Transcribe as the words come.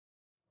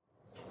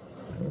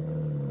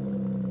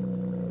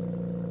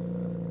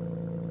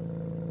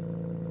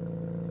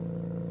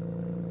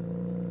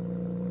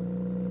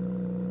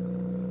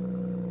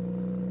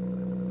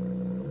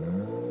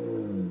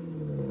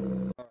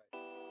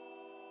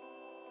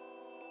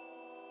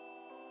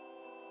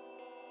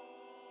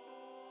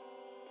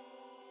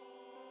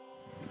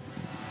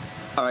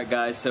Alright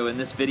guys, so in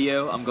this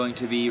video I'm going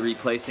to be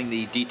replacing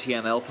the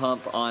DTML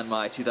pump on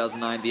my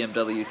 2009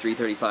 BMW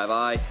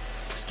 335i.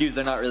 Excuse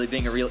there not really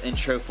being a real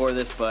intro for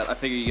this, but I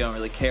figure you don't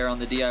really care on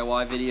the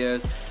DIY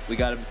videos. We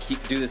gotta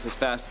do this as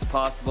fast as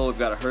possible. We've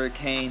got a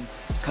hurricane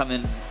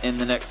coming in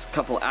the next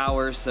couple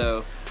hours,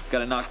 so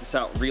gotta knock this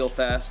out real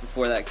fast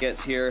before that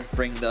gets here.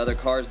 Bring the other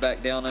cars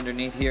back down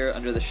underneath here,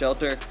 under the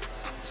shelter.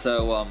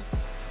 So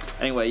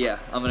anyway, yeah,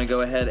 I'm gonna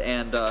go ahead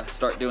and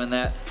start doing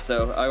that.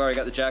 So I already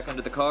got the jack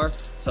under the car,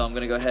 so I'm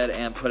gonna go ahead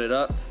and put it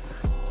up.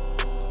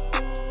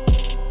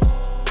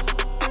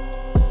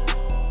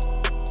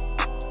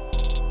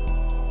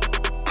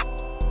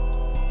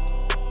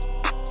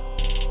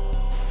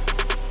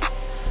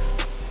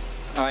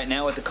 Alright,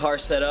 now with the car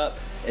set up,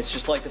 it's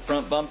just like the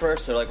front bumper,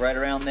 so like right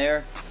around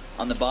there.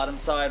 On the bottom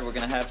side, we're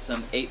gonna have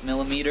some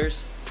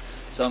 8mm.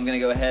 So I'm gonna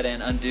go ahead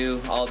and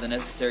undo all the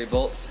necessary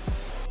bolts.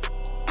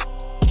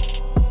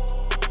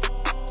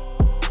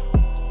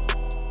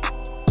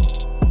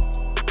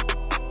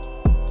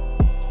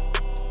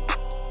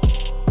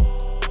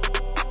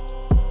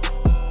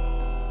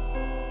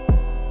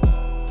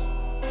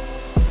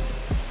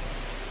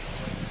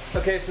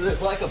 Okay, so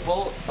there's like a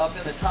bolt up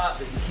in the top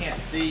that you can't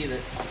see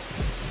that's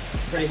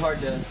pretty hard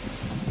to...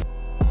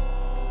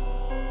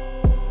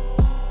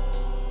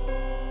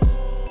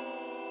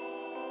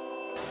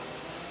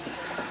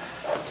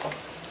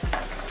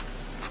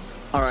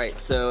 Alright,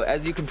 so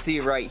as you can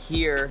see right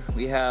here,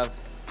 we have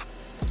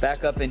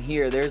back up in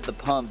here, there's the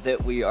pump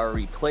that we are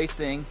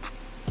replacing.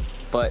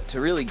 But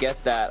to really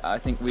get that, I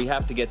think we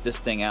have to get this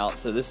thing out.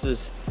 So this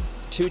is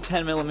two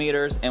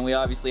 10mm, and we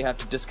obviously have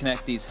to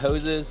disconnect these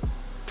hoses.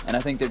 And I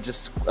think they're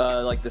just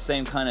like the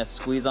same kind of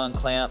squeeze-on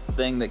clamp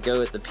thing that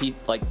go at the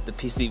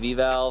PCV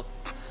valve.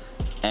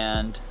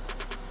 And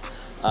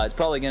it's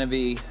probably going to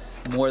be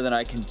more than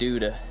I can do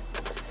to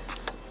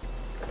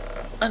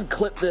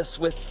unclip this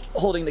with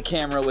holding the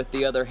camera with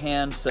the other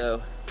hand,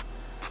 so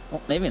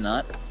well, maybe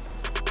not.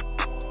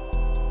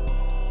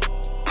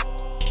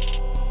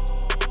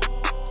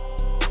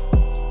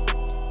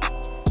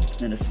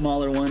 And a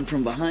smaller one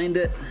from behind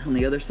it on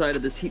the other side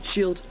of this heat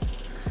shield.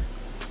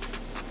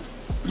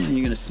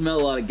 You're gonna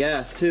smell a lot of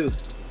gas too.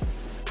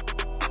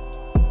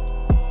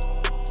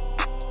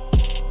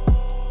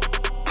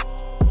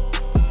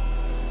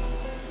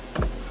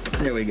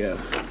 There we go.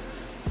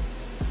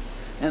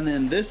 And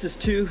then this is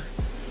two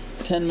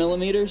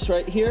 10mm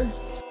right here.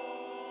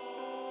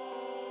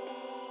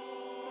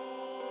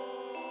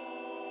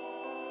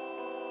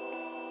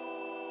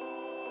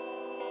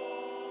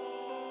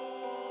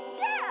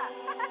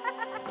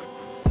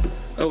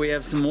 Oh, we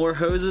have some more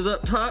hoses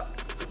up top.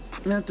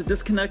 We have to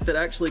disconnect that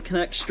actually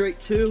connects straight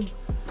to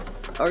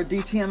our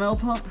DTML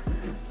pump.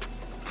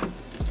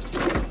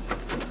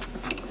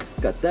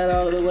 Got that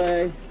out of the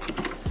way.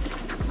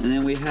 And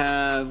then we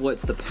have,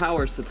 what's the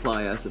power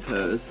supply, I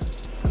suppose.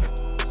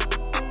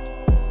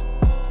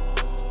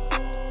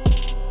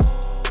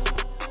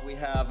 We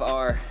have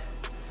our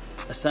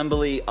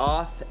assembly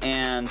off,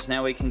 and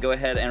now we can go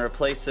ahead and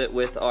replace it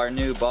with our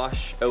new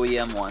Bosch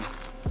OEM one.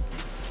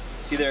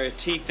 It's either a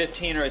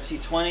T15 or a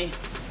T20,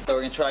 so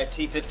we're gonna try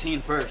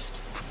T15 first.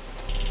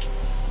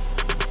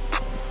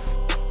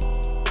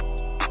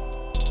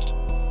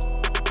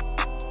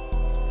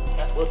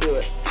 That will do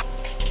it.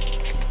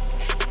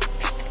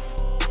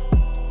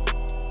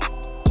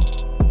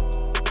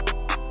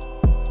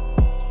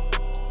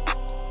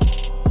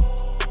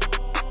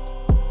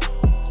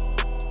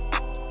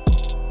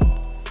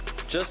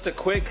 Just a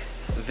quick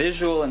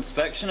visual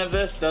inspection of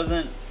this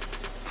doesn't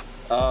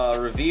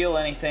reveal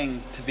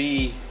anything to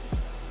be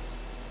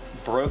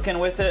broken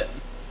with it.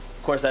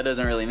 Of course, that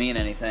doesn't really mean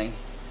anything.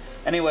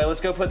 Anyway, let's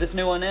go put this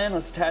new one in,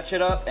 let's attach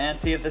it up and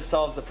see if this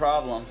solves the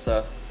problem.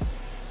 So,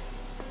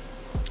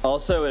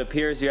 also it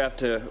appears you have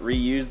to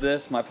reuse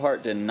this. My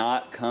part did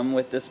not come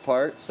with this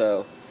part,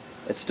 so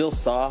it's still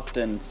soft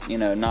and, you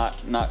know,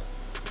 not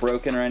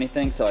broken or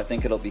anything, so I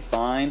think it'll be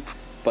fine.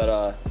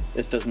 But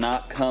this does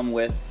not come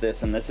with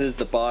this, and this is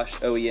the Bosch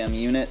OEM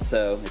unit,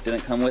 so it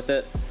didn't come with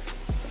it.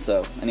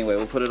 So anyway,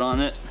 we'll put it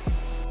on it.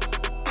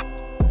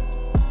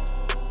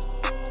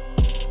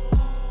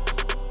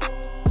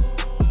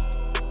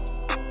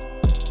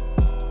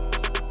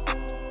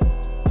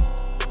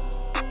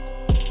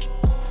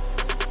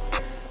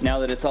 Now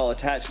that it's all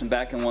attached and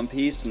back in one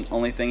piece, the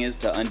only thing is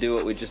to undo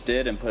what we just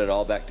did and put it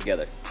all back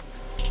together.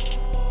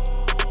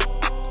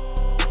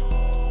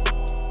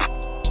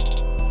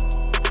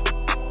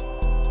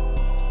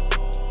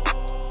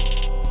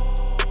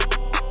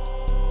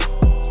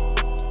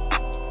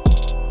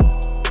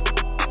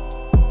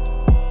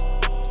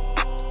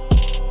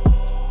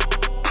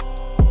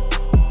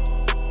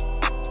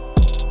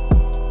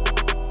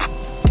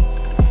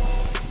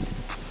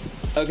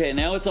 Okay,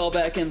 now it's all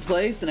back in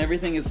place and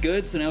everything is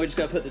good, so now we just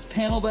gotta put this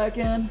panel back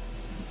in,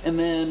 and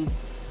then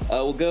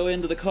we'll go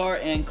into the car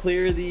and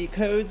clear the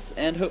codes,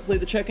 and hopefully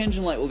the check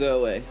engine light will go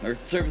away, or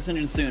service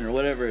engine soon, or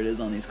whatever it is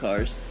on these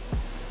cars.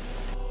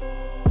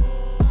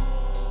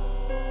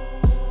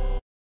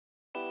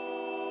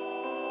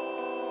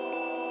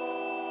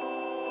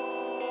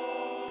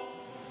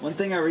 One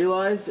thing I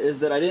realized is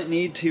that I didn't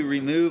need to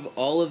remove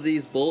all of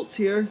these bolts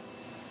here.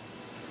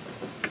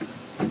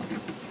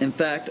 In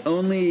fact,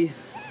 only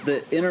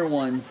the inner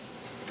ones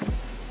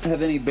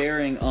have any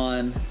bearing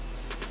on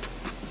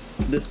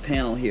this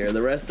panel here.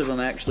 The rest of them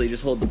actually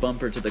just hold the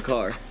bumper to the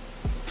car.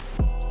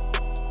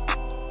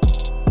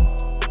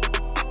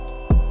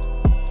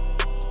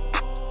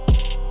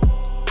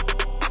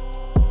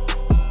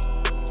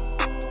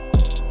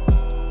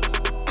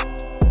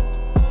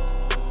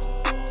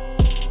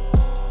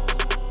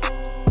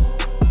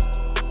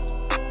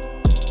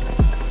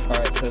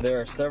 So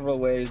there are several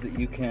ways that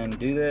you can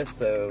do this.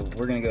 So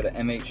we're going to go to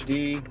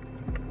MHD.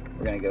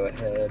 We're going to go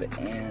ahead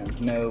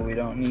and no, we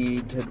don't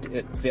need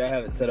to. See, I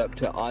have it set up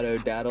to auto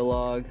data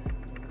log,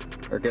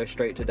 or go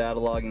straight to data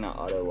logging, not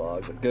auto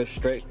log, but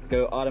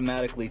go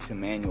automatically to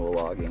manual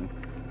logging.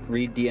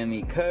 Read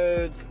DME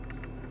codes.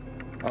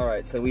 All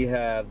right, so we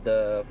have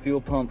the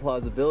fuel pump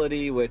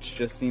plausibility, which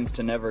just seems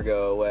to never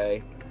go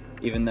away,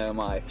 even though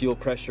my fuel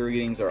pressure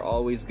readings are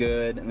always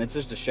good, and it's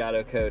just a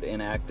shadow code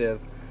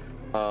inactive.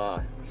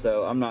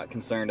 So I'm not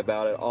concerned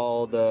about it.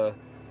 All the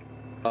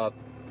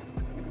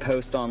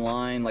posts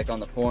online, like on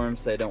the forums,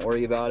 say don't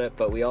worry about it,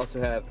 but we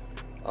also have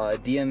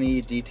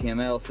DME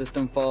DTML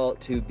system fault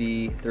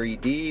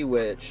 2B3D,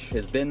 which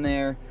has been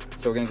there.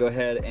 So we're going to go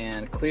ahead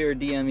and clear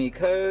DME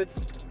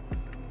codes.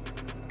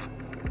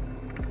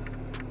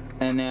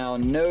 And now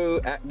no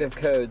active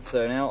codes,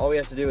 so now all we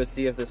have to do is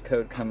see if this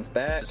code comes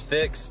back. It's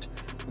fixed.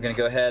 We're gonna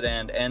go ahead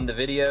and end the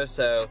video.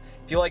 So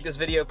if you like this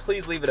video,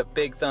 please leave it a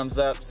big thumbs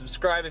up.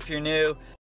 Subscribe if you're new.